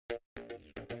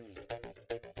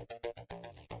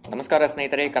ನಮಸ್ಕಾರ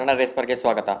ಸ್ನೇಹಿತರೆ, ಕನ್ನಡ ರೇಸ್ಪರ್ಗೆ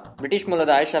ಸ್ವಾಗತ. ಬ್ರಿಟಿಷ್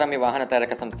ಮೂಲದ ಐಷಾರಾಮಿ ವಾಹನ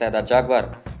ತಯಾರಕ ಸಂಸ್ಥೆಯಾದ ಜಾಗ್ವಾರ್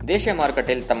ದೇಶೀಯ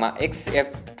ಮಾರುಕಟ್ಟೆಯಲ್ಲಿ ತಮ್ಮ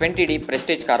XF20D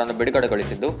ಪ್ರೆಸ್ಟೀಜ್ ಕಾರನ್ನು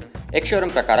ಬಿಡುಗಡೆಗೊಳಿಸಿದ್ದು, ಎಕ್ಸ್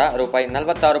ಶೋರೂಮ್ ಪ್ರಕಾರ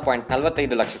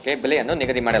 ₹46.45 ಲಕ್ಷಕ್ಕೆ ಬೆಲೆಯನ್ನು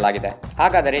ನಿಗದಿ ಮಾಡಲಾಗಿದೆ.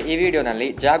 ಹಾಗಾದರೆ ಈ ವಿಡಿಯೋನಲ್ಲಿ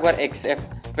ಜಾಗ್ವಾರ್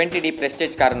XF20D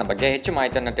ಪ್ರೆಸ್ಟೀಜ್ ಕಾರಿನ ಬಗ್ಗೆ ಹೆಚ್ಚು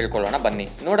ಮಾಹಿತಿಯನ್ನು ತಿಳ್ಕೊಳ್ಳೋಣ ಬನ್ನಿ.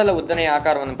 ನೋಡಲು ಉದ್ದನೆಯ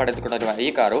ಆಕಾರವನ್ನು ಪಡೆದುಕೊಂಡಿರುವ ಈ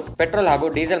ಕಾರು ಪೆಟ್ರೋಲ್ ಹಾಗೂ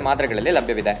ಡೀಸೆಲ್ ಮಾದರಿಗಳಲ್ಲಿ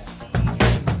ಲಭ್ಯವಿದೆ.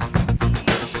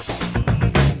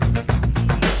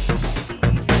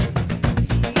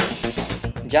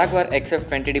 ಜಾಗ್ವಾರ್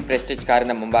XF20D ಪ್ರೆಸ್ಟೀಜ್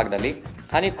ಕಾರಿನ ಮುಂಭಾಗದಲ್ಲಿ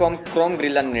ಹನಿಕೋಮ್ ಕ್ರೋಮ್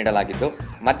ಗ್ರಿಲ್ ಅನ್ನು ನೀಡಲಾಗಿದ್ದು,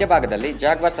 ಮಧ್ಯಭಾಗದಲ್ಲಿ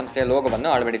ಜಾಗ್ವಾರ್ ಸಂಸ್ಥೆಯ ಲೋಗೋವನ್ನು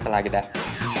ಅಳವಡಿಸಲಾಗಿದೆ.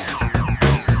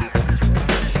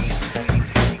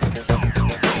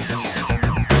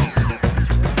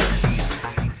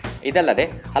 ಇದಲ್ಲದೆ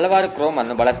ಹಲವಾರು ಕ್ರೋಮ್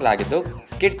ಅನ್ನು ಬಳಸಲಾಗಿದ್ದು,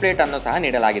 ಸ್ಕಿಡ್ ಪ್ಲೇಟ್ ಅನ್ನು ಸಹ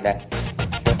ನೀಡಲಾಗಿದೆ.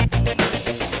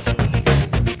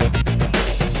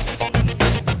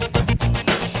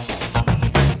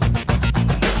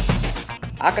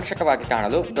 ಆಕರ್ಷಕವಾಗಿ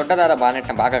ಕಾಣಲು ದೊಡ್ಡದಾದ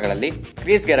ಬಾನೆಟ್ನ ಭಾಗಗಳಲ್ಲಿ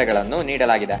ಕ್ರೀಸ್ ಗೆರೆಗಳನ್ನು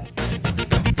ನೀಡಲಾಗಿದೆ.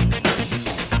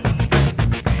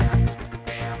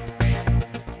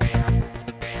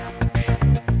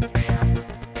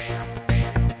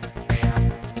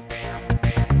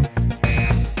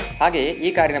 ಹಾಗೆಯೇ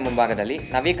ಈ ಕಾರಿನ ಮುಂಭಾಗದಲ್ಲಿ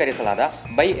ನವೀಕರಿಸಲಾದ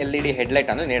ಬೈ LED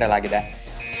ಹೆಡ್ಲೈಟ್ ಅನ್ನು ನೀಡಲಾಗಿದೆ.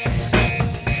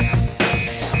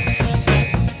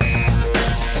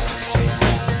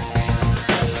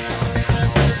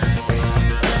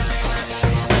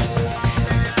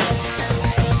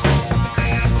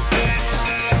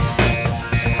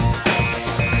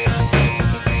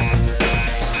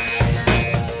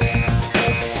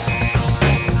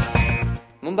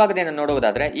 ಮುಂಭಾಗದಿಂದ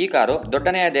ನೋಡುವುದಾದರೆ ಈ ಕಾರು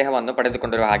ದೊಡ್ಡನೆಯ ದೇಹವನ್ನು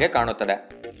ಪಡೆದುಕೊಂಡಿರುವ ಹಾಗೆ ಕಾಣುತ್ತದೆ.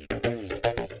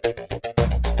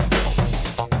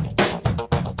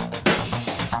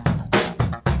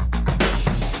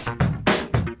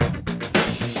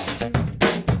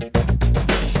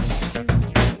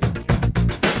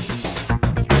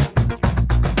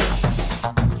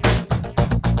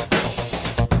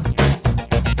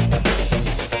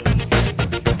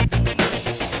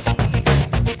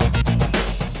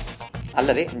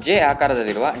 ಅಲ್ಲದೆ ಜೆ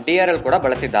ಆಕಾರದಲ್ಲಿರುವ DRL ಕೂಡ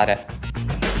ಬಳಸಿದ್ದಾರೆ.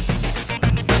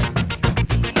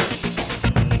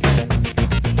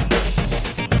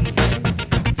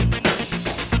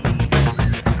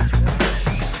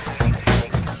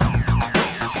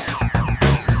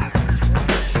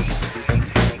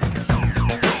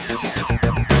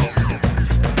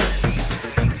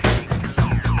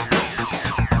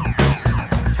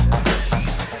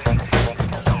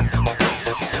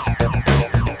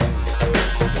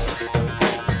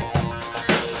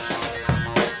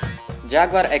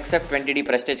 ಜಾಗ್ವಾರ್ XF20D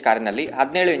ಪ್ರೆಸ್ಟೀಜ್ ಕಾರಿನಲ್ಲಿ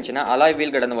 17 ಇಂಚಿನ ಅಲಾಯ್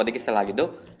ವೀಲ್ಗಳನ್ನು ಒದಗಿಸಲಾಗಿದ್ದು,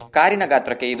 ಕಾರಿನ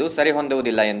ಗಾತ್ರಕ್ಕೆ ಇದು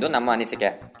ಸರಿಹೊಂದುವುದಿಲ್ಲ ಎಂದು ನಮ್ಮ ಅನಿಸಿಕೆ.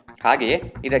 ಹಾಗೆಯೇ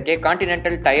ಇದಕ್ಕೆ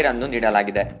ಕಾಂಟಿನೆಂಟಲ್ ಟೈರ್ ಅನ್ನು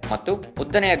ನೀಡಲಾಗಿದೆ ಮತ್ತು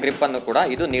ಉದ್ದನೆಯ ಗ್ರಿಪ್ ಅನ್ನು ಕೂಡ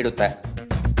ಇದು ನೀಡುತ್ತೆ.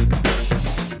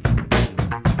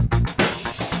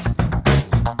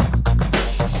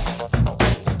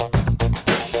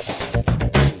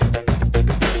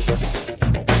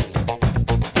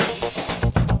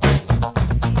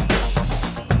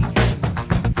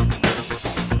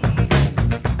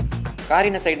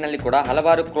 ಕಾರಿನ ಸೈಡ್ನಲ್ಲಿ ಕೂಡ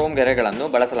ಹಲವಾರು ಕ್ರೋಮ್ ಗೆರೆಗಳನ್ನು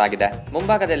ಬಳಸಲಾಗಿದೆ.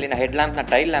 ಮುಂಭಾಗದಲ್ಲಿನ ಹೆಡ್ ಲ್ಯಾಂಪ್ನ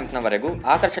ಟೈಲ್ ಲ್ಯಾಂಪ್ನವರೆಗೂ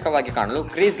ಆಕರ್ಷಕವಾಗಿ ಕಾಣಲು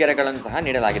ಕ್ರೀಸ್ ಗೆರೆಗಳನ್ನು ಸಹ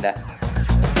ನೀಡಲಾಗಿದೆ.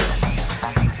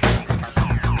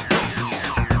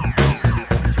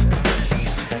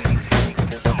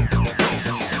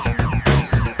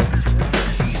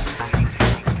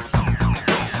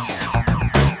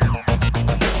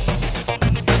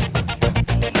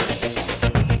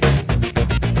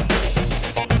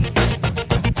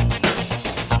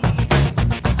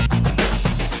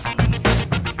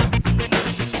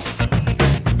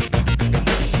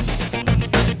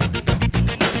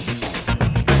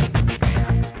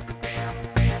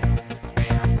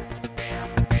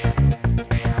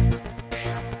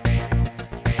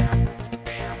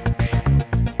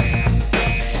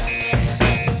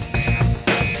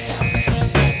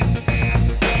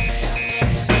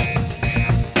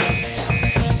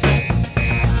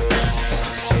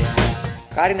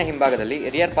 ಕಾರಿನ ಹಿಂಭಾಗದಲ್ಲಿ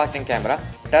rear parking camera,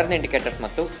 turn indicators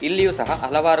ಮತ್ತು ಇಲ್ಲಿಯೂ ಸಹ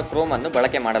ಹಲವಾರು ಕ್ರೋಮ್ ಅನ್ನು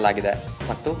ಬಳಕೆ ಮಾಡಲಾಗಿದೆ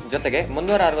ಮತ್ತು ಜೊತೆಗೆ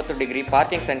 360 ಡಿಗ್ರಿ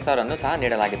ಪಾರ್ಕಿಂಗ್ ಸೆನ್ಸಾರ್ ಅನ್ನು ಸಹ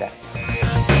ನೀಡಲಾಗಿದೆ.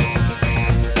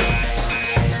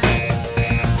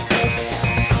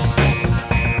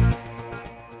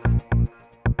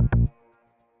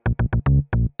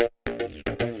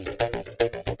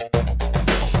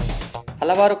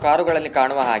 ಹಲವಾರು ಕಾರುಗಳಲ್ಲಿ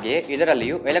ಕಾಣುವ ಹಾಗೆಯೇ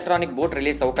ಇದರಲ್ಲಿಯೂ ಎಲೆಕ್ಟ್ರಾನಿಕ್ ಬೂಟ್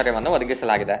ರಿಲೀಸ್ ಸೌಕರ್ಯವನ್ನು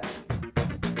ಒದಗಿಸಲಾಗಿದೆ.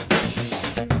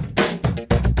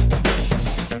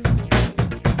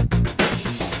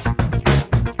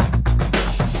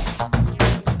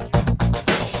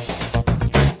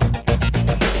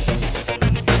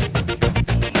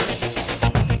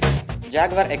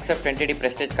 ಜಾಗ್ವಾರ್ XF20D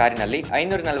ಪ್ರೆಸ್ಟೀಜ್ ಕಾರಿನಲ್ಲಿ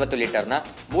 540 ಲೀಟರ್ನ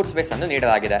ಬೂಟ್ ಸ್ಪೇಸ್ ಅನ್ನು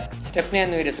ನೀಡಲಾಗಿದೆ.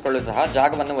 ಸ್ಟೆಪ್ನಿಯನ್ನು ಇರಿಸಿಕೊಳ್ಳಲು ಸಹ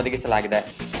ಜಾಗವನ್ನು ಒದಗಿಸಲಾಗಿದೆ.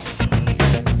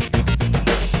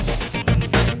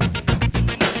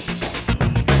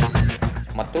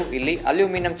 ಇಲ್ಲಿ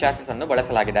ಅಲ್ಯೂಮಿನಿಯಂ ಚಾಸಿಸ್ ಅನ್ನು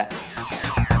ಬಳಸಲಾಗಿದೆ.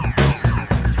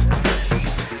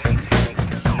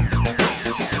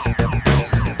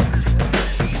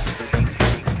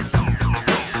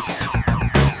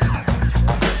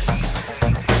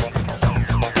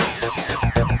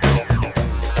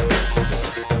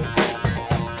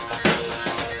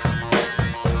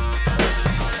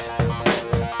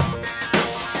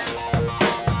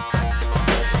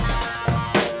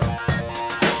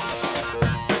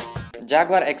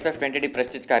 ಜಾಗ್ವಾರ್ XF 20D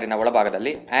ಪ್ರೆಸ್ಟೀಜ್ ಕಾರಿನ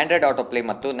ಒಳಭಾಗದಲ್ಲಿ ಆಂಡ್ರಾಯ್ಡ್ ಆಟೋ ಪ್ಲೇ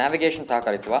ಮತ್ತು ನ್ಯಾವಿಗೇಷನ್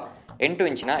ಸಹಕರಿಸುವ 8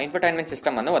 ಇಂಚಿನ ಇನ್ಫೋಟೈನ್ಮೆಂಟ್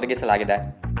ಸಿಸ್ಟಮ್ ಅನ್ನು ಒದಗಿಸಲಾಗಿದೆ.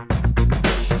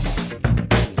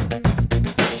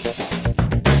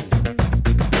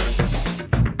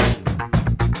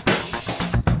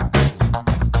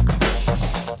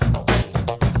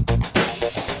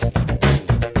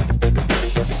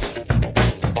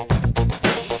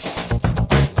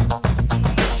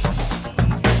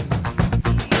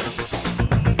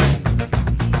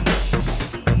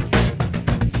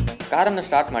 ಕಾರನ್ನು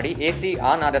ಸ್ಟಾರ್ಟ್ ಮಾಡಿ AC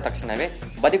ಆನ್ ಆದ ತಕ್ಷಣವೇ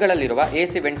ಬದಿಗಳಲ್ಲಿರುವ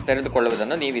AC ವೆಂಟ್ಸ್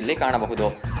ತೆರೆದುಕೊಳ್ಳುವುದನ್ನು ನೀವಿಲ್ಲಿ ಕಾಣಬಹುದು.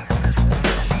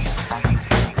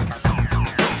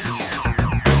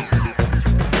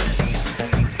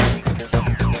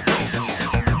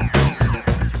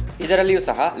 ಇದರಲ್ಲಿಯೂ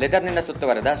ಸಹ ಲೆದರ್ನಿಂದ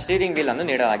ಸುತ್ತುವರೆದ ಸ್ಟೀರಿಂಗ್ ವೀಲ್ ಅನ್ನು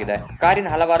ನೀಡಲಾಗಿದೆ. ಕಾರಿನ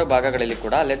ಹಲವಾರು ಭಾಗಗಳಲ್ಲಿ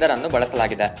ಕೂಡ ಲೆದರ್ ಅನ್ನು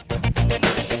ಬಳಸಲಾಗಿದೆ.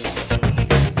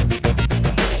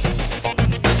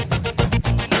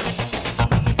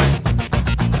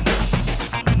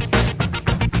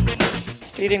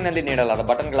 ಸ್ಟೀರಿಂಗ್ನಲ್ಲಿ ನೀಡಲಾದ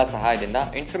ಬಟನ್ಗಳ ಸಹಾಯದಿಂದ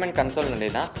ಇನ್ಸ್ಟ್ರುಮೆಂಟ್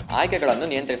ಕನ್ಸೋಲ್ನಲ್ಲಿನ ಆಯ್ಕೆಗಳನ್ನು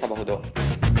ನಿಯಂತ್ರಿಸಬಹುದು.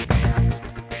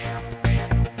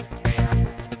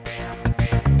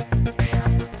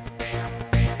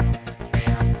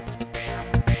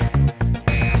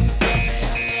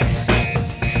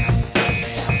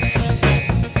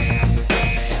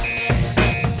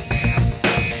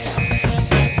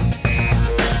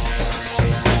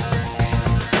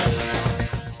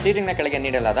 ಸ್ಟೀರಿಂಗ್ನ ಕೆಳಗೆ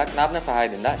ನೀಡಲಾದ ಕ್ನಾಬ್ನ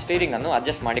ಸಹಾಯದಿಂದ ಸ್ಟೀರಿಂಗ್ ಅನ್ನು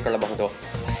ಅಡ್ಜಸ್ಟ್ ಮಾಡಿಕೊಳ್ಳಬಹುದು.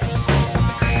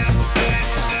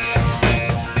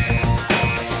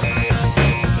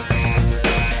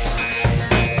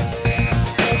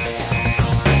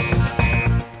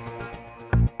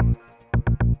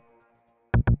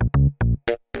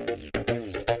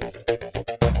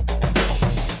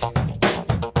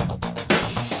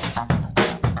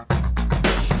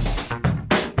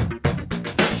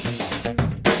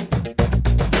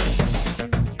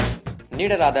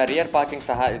 ನೀಡಲಾದ ರಿಯರ್ ಪಾರ್ಕಿಂಗ್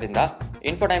ಸಹಾಯದಿಂದ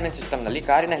ಇನ್ಫೋಟೈನ್ಮೆಂಟ್ ಸಿಸ್ಟಮ್ನಲ್ಲಿ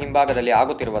ಕಾರಿನ ಹಿಂಭಾಗದಲ್ಲಿ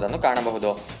ಆಗುತ್ತಿರುವುದನ್ನು ಕಾಣಬಹುದು.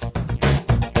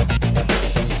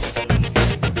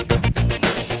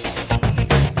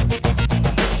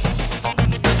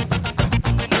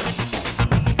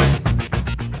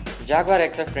 ಜಾಗ್ವಾರ್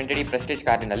XF 20D ಪ್ರೆಸ್ಟೀಜ್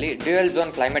ಕಾರಿನಲ್ಲಿ ಡ್ಯುಯಲ್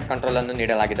ಝೋನ್ ಕ್ಲೈಮೇಟ್ ಕಂಟ್ರೋಲ್ ಅನ್ನು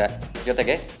ನೀಡಲಾಗಿದೆ.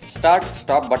 ಜೊತೆಗೆ ಸ್ಟಾರ್ಟ್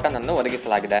ಸ್ಟಾಪ್ ಬಟನ್ ಅನ್ನು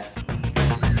ಒದಗಿಸಲಾಗಿದೆ.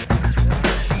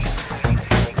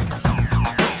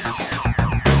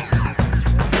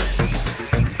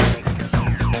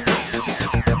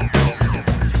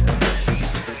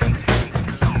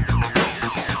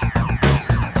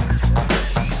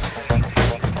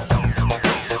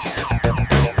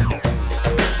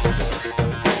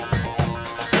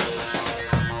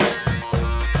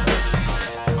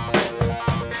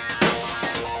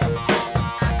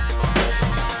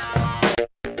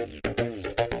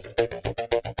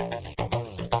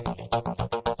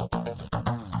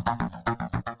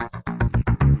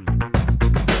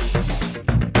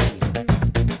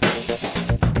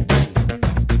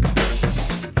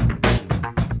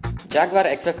 ಜಾಗ್ವಾರ್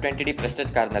XF 20D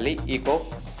ಪ್ರೆಸ್ಟೀಜ್ ಕಾರ್ನಲ್ಲಿ ಈಕೋ,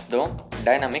 ಸ್ಲೋ,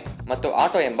 ಡೈನಾಮಿಕ್ ಮತ್ತು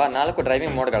ಆಟೋ ಎಂಬ 4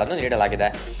 ಡ್ರೈವಿಂಗ್ ಮೋಡ್ಗಳನ್ನು ನೀಡಲಾಗಿದೆ.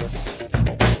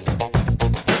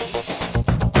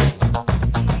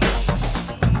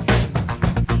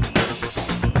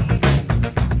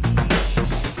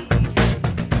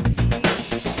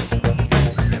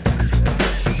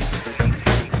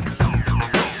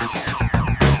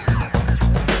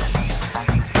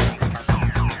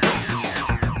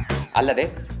 ಅಲ್ಲದೆ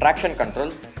ಟ್ರಾಕ್ಷನ್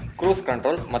ಕಂಟ್ರೋಲ್, ಕ್ರೂಸ್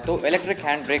ಕಂಟ್ರೋಲ್ ಮತ್ತು ಎಲೆಕ್ಟ್ರಿಕ್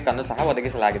ಹ್ಯಾಂಡ್ ಬ್ರೇಕ್ ಅನ್ನು ಸಹ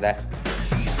ಒದಗಿಸಲಾಗಿದೆ.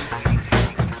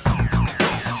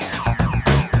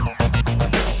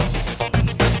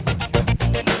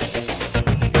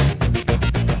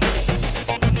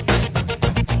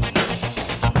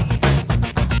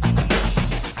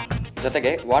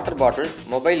 ಜೊತೆಗೆ ವಾಟರ್ ಬಾಟಲ್,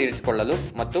 ಮೊಬೈಲ್ ಇರಿಸಿಕೊಳ್ಳಲು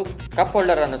ಮತ್ತು ಕಪ್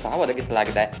ಹೋಲ್ಡರ್ ಅನ್ನು ಸಹ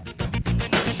ಒದಗಿಸಲಾಗಿದೆ.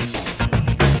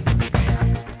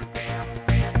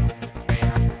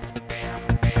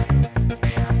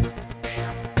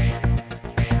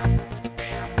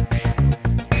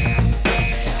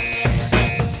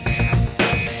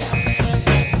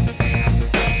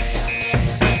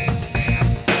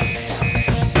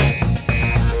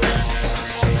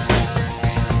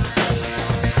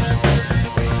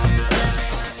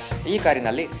 ಈ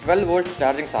ಕಾರಿನಲ್ಲಿ 12 volts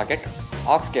charging socket,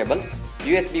 axe cable,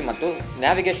 USB ಮತ್ತು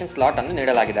ನ್ಯಾವಿಗೇಷನ್ ಸ್ಲಾಟ್ ಅನ್ನು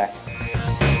ನೀಡಲಾಗಿದೆ.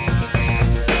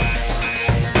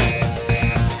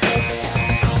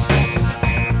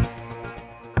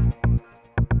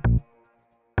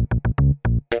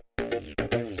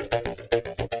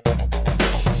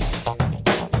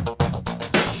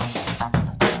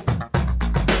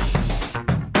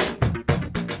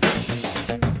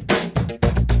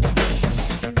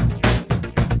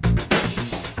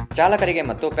 ಚಾಲಕರಿಗೆ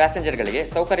ಮತ್ತು ಪ್ಯಾಸೆಂಜರ್ಗಳಿಗೆ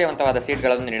ಸೌಕರ್ಯವಂತವಾದ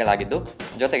ಸೀಟ್ಗಳನ್ನು ನೀಡಲಾಗಿದ್ದು,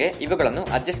 ಜೊತೆಗೆ ಇವುಗಳನ್ನು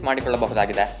ಅಡ್ಜಸ್ಟ್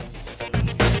ಮಾಡಿಕೊಳ್ಳಬಹುದಾಗಿದೆ.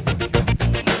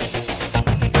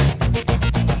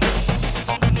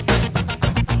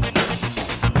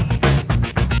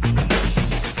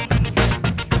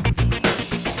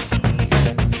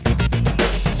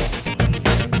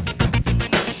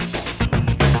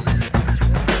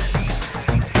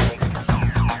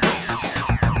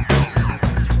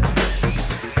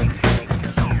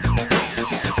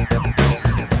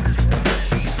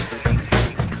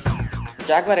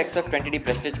 ಜಾಗ್ವಾರ್ XF20D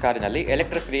ಪ್ರೆಸ್ಟೀಜ್ ಕಾರಿನಲ್ಲಿ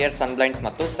ಎಲೆಕ್ಟ್ರಿಕ್ ರಿಯರ್ ಸನ್ಬ್ಲೈಂಡ್ಸ್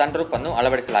ಮತ್ತು ಸನ್ರೂಫ್ ಅನ್ನು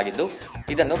ಅಳವಡಿಸಲಾಗಿದ್ದು,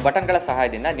 ಇದನ್ನು ಬಟನ್ಗಳ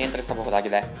ಸಹಾಯದಿಂದ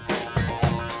ನಿಯಂತ್ರಿಸಬಹುದಾಗಿದೆ.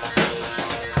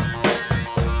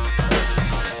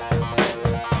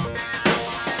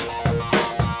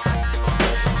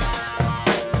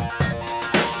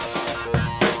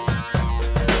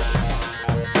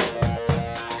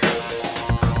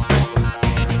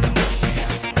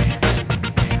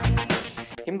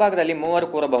 ಹಿಂಭಾಗದಲ್ಲಿ ಮೂವರು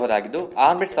ಕೂರಬಹುದಾಗಿದ್ದು,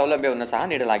 ಆರ್ಮ್ರೆಸ್ಟ್ ಸೌಲಭ್ಯವನ್ನು ಸಹ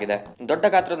ನೀಡಲಾಗಿದೆ. ದೊಡ್ಡ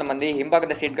ಗಾತ್ರದ ಮಂದಿ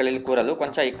ಹಿಂಭಾಗದ ಸೀಟ್ಗಳಲ್ಲಿ ಕೂರಲು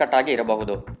ಕೊಂಚ ಇಕ್ಕಟ್ಟಾಗಿ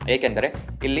ಇರಬಹುದು, ಏಕೆಂದರೆ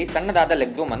ಇಲ್ಲಿ ಸಣ್ಣದಾದ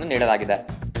ಲೆಗ್ ರೂಮ್ ಅನ್ನು ನೀಡಲಾಗಿದೆ.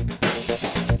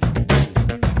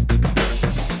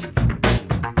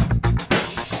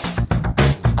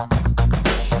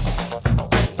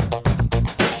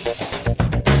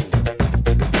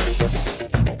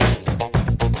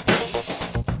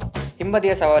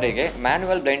 ಹಿಂಬದಿಯ ಸವಾರಿಗೆ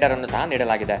ಮ್ಯಾನ್ಯುವಲ್ ಬ್ಲೈಂಡರ್ ಅನ್ನು ಸಹ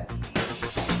ನೀಡಲಾಗಿದೆ.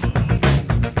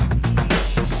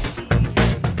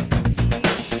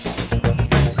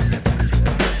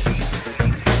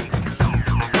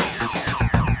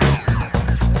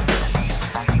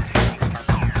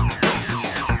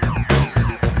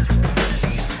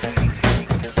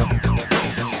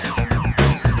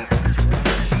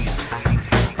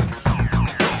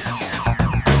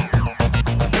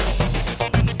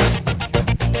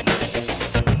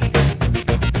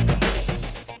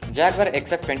 ಜಾಗ್ವಾರ್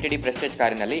XF20D ಪ್ರೆಸ್ಟೀಜ್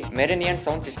ಕಾರಿನಲ್ಲಿ ಮೆರಿನಿಯನ್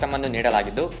ಸೌಂಡ್ ಸಿಸ್ಟಮ್ ಅನ್ನು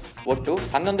ನೀಡಲಾಗಿದ್ದು, ಒಟ್ಟು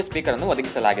 11 ಸ್ಪೀಕರ್ ಅನ್ನು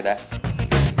ಒದಗಿಸಲಾಗಿದೆ.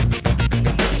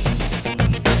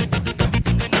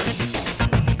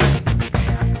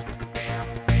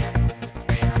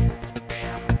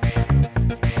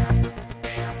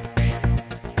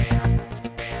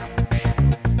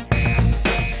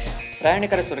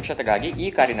 ಪ್ರಯಾಣಿಕರ ಸುರಕ್ಷತೆಗಾಗಿ ಈ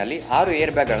ಕಾರಿನಲ್ಲಿ 6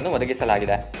 ಏರ್ ಬ್ಯಾಗ್ಗಳನ್ನು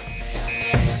ಒದಗಿಸಲಾಗಿದೆ.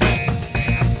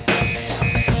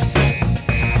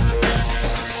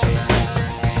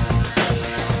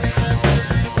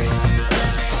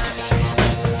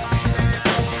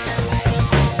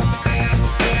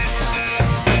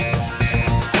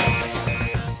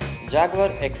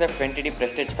 Jaguar XF20D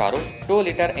Prestige car 2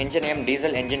 litre ಎಂಜಿನಿಯಂ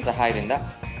diesel engine ಸಹಾಯದಿಂದ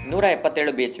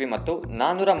 177 bhp ಮತ್ತು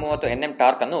 430 Nm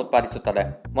ಟಾರ್ಕ್ ಅನ್ನು ಉತ್ಪಾದಿಸುತ್ತದೆ.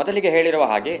 ಮೊದಲಿಗೆ ಹೇಳಿರುವ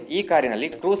ಹಾಗೆ ಈ ಕಾರಿನಲ್ಲಿ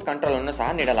ಕ್ರೂಸ್ ಕಂಟ್ರೋಲ್ ಅನ್ನು ಸಹ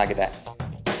ನೀಡಲಾಗಿದೆ.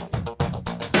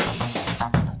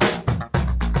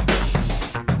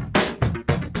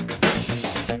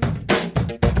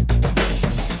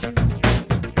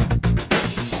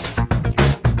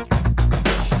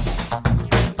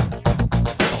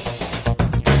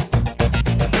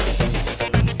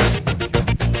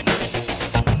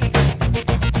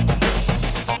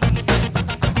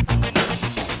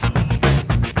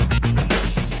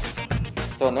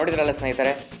 ಸೊ ನೋಡಿದ್ರಲ್ಲ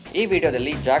ಸ್ನೇಹಿತರೆ, ಈ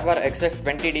ವಿಡಿಯೋದಲ್ಲಿ ಜಾಗ್ವಾರ್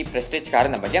XF20D ಪ್ರೆಸ್ಟೀಜ್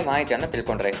ಕಾರಿನ ಬಗ್ಗೆ ಮಾಹಿತಿಯನ್ನು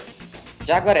ತಿಳ್ಕೊಂಡ್ರೆ.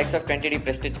 ಜಾಗ್ವಾರ್ XF20D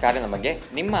ಪ್ರೆಸ್ಟೀಜ್ ಕಾರಿನ ಬಗ್ಗೆ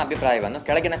ನಿಮ್ಮ ಅಭಿಪ್ರಾಯವನ್ನು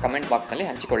ಕೆಳಗಿನ ಕಮೆಂಟ್ ಬಾಕ್ಸ್ನಲ್ಲಿ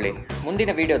ಹಂಚಿಕೊಳ್ಳಿ.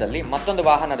 ಮುಂದಿನ ವಿಡಿಯೋದಲ್ಲಿ ಮತ್ತೊಂದು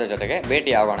ವಾಹನದ ಜೊತೆಗೆ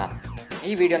ಭೇಟಿಯಾಗೋಣ.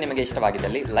 ಈ ವಿಡಿಯೋ ನಿಮಗೆ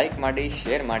ಇಷ್ಟವಾಗಿದ್ದಲ್ಲಿ ಲೈಕ್ ಮಾಡಿ,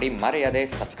 ಶೇರ್ ಮಾಡಿ, ಮರೆಯದೆ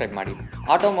ಸಬ್ಸ್ಕ್ರೈಬ್ ಮಾಡಿ.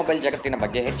 ಆಟೋಮೊಬೈಲ್ ಜಗತ್ತಿನ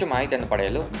ಬಗ್ಗೆ ಹೆಚ್ಚು ಮಾಹಿತಿಯನ್ನು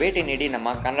ಪಡೆಯಲು ಭೇಟಿ ನೀಡಿ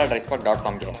ನಮ್ಮ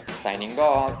kannada.com ಗೆ. Signing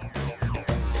off.